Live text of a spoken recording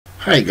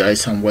Hi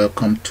guys, and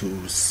welcome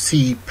to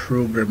C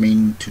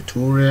programming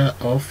tutorial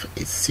of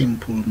a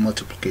simple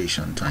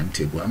multiplication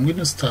timetable. I'm going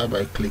to start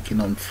by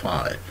clicking on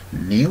File,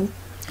 New,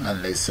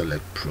 and let's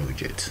select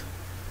Project.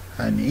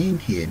 And in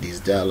here, this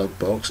dialog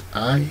box,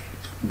 I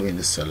am going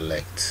to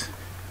select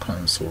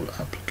Console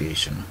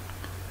Application.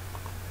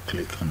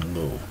 Click on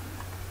Go.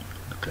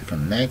 Click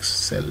on Next,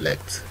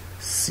 select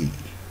C,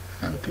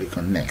 and click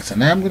on Next.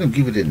 And I'm going to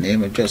give it a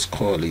name and just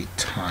call it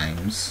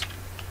Times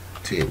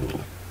Table.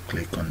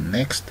 Click on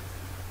Next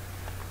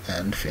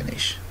and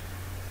finish.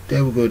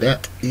 There we go.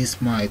 That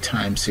is my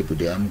times table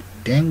there. I'm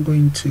then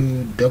going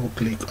to double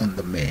click on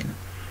the main.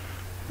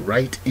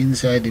 Right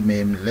inside the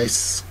main,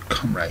 let's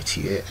come right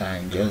here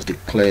and just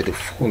declare the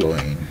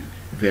following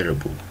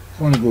variable.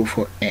 I want to go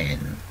for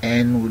n.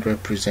 N would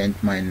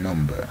represent my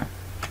number,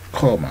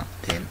 comma,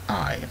 then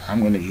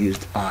I'm going to use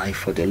I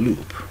for the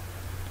loop.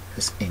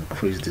 Let's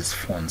increase this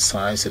font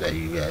size so that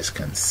you guys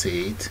can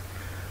see it.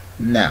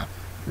 Now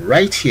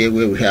right here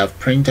where we have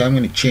printer, I'm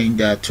going to change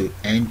that to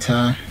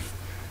enter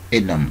a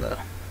number.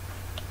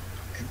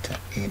 Enter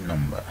a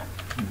number.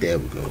 There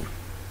we go.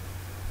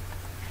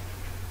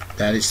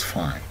 That is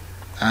fine.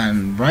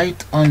 And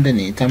right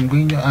underneath, I'm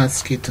going to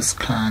ask it to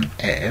scan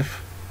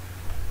F.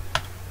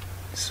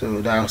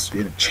 So that's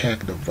going to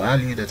check the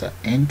value that I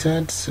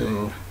entered.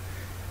 So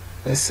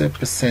let's say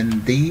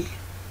 %d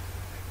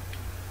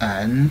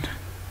and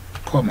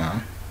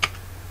comma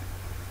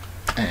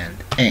and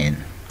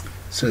n.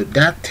 So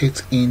that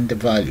takes in the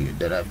value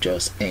that I've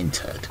just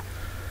entered.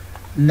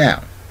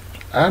 Now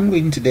I'm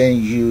going to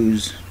then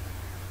use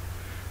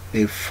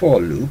a for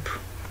loop.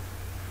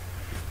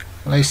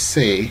 Let's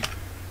say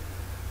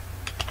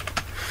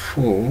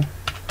for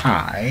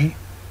I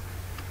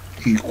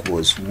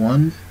equals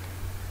 1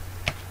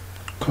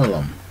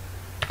 column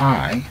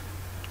I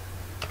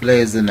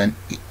less than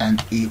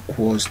and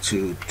equals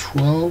to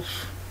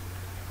 12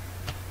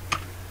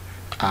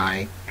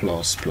 I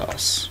plus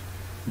plus.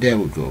 There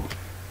we go.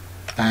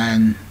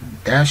 And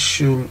that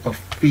should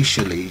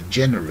officially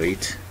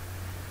generate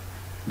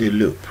the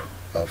loop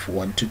of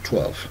 1 to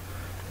 12.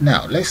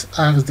 Now let's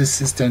ask the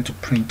system to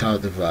print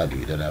out the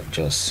value that I've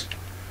just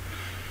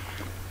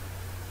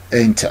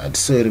entered.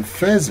 So the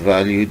first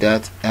value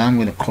that I'm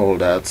going to call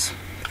that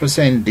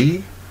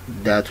 %d,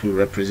 that will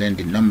represent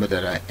the number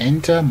that I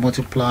enter,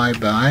 multiplied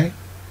by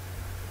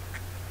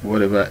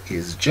whatever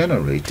is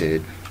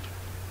generated,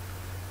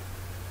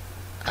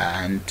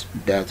 and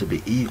that will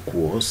be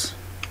equals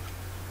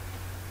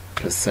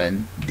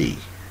 %d.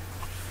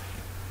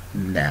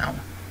 Now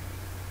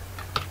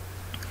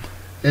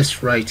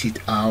let's write it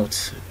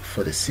out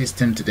for the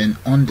system to then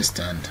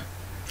understand.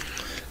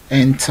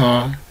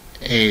 Enter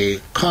a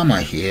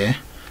comma here,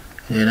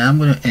 and I'm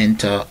going to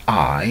enter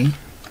I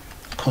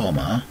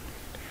comma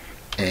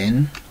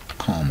n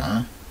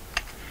comma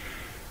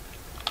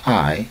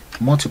I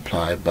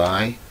multiplied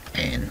by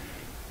n.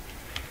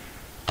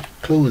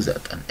 Close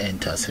that and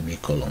enter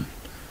semicolon.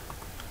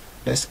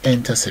 Let's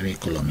enter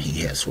semicolon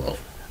here as well.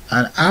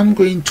 And I'm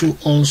going to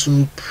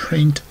also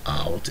print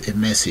out a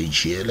message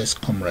here. Let's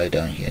come right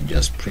down here and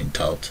just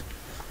print out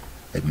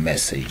a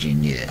message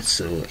in here.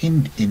 So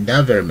in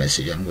that very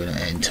message, I'm going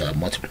to enter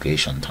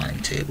multiplication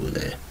timetable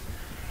there.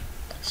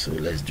 So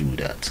let's do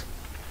that.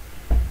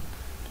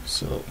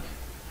 So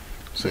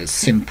it's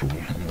simple.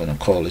 I'm going to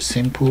call it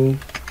simple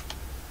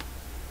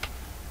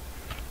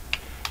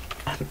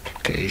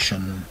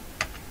multiplication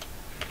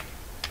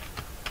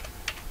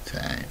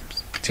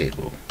times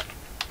table.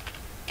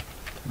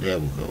 There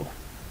we go.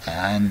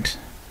 And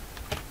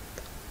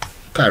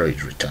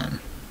carriage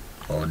return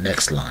or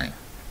next line.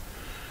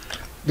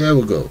 There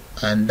we go.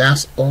 And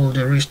that's all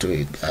there is to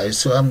it, guys.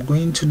 So I'm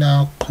going to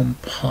now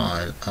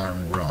compile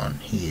and run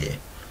here.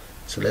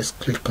 So let's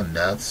click on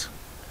that,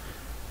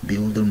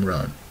 build and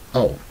run.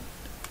 Oh,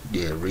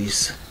 there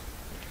is,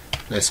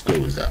 let's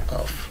close that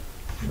off.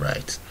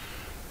 Right,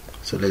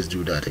 so let's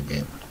do that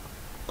again.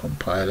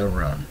 Compile and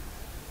run.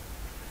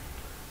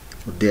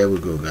 There we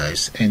go,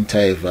 guys. Enter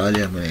a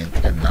value. I'm going to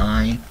enter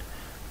 9.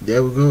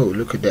 There we go.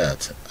 Look at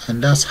that.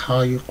 And that's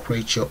how you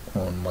create your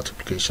own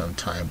multiplication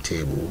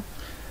timetable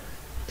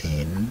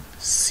in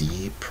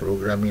C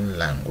programming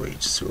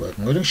language. So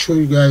I'm going to show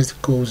you guys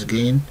the codes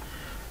again.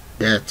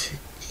 That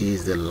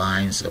is the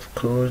lines of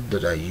code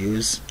that I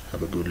use.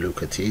 Have a good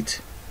look at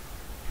it.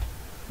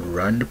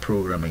 Run the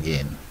program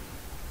again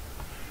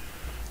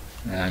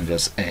and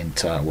just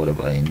enter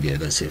whatever in there.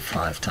 Let's say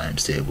 5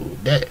 times table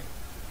there.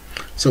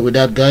 So with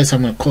that, guys,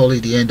 I'm going to call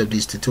it the end of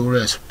this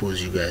tutorial. I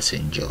suppose you guys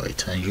enjoy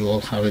it, and you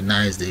all have a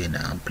nice day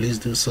now. Please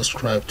do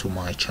subscribe to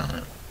my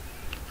channel.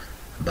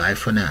 Bye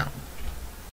for now.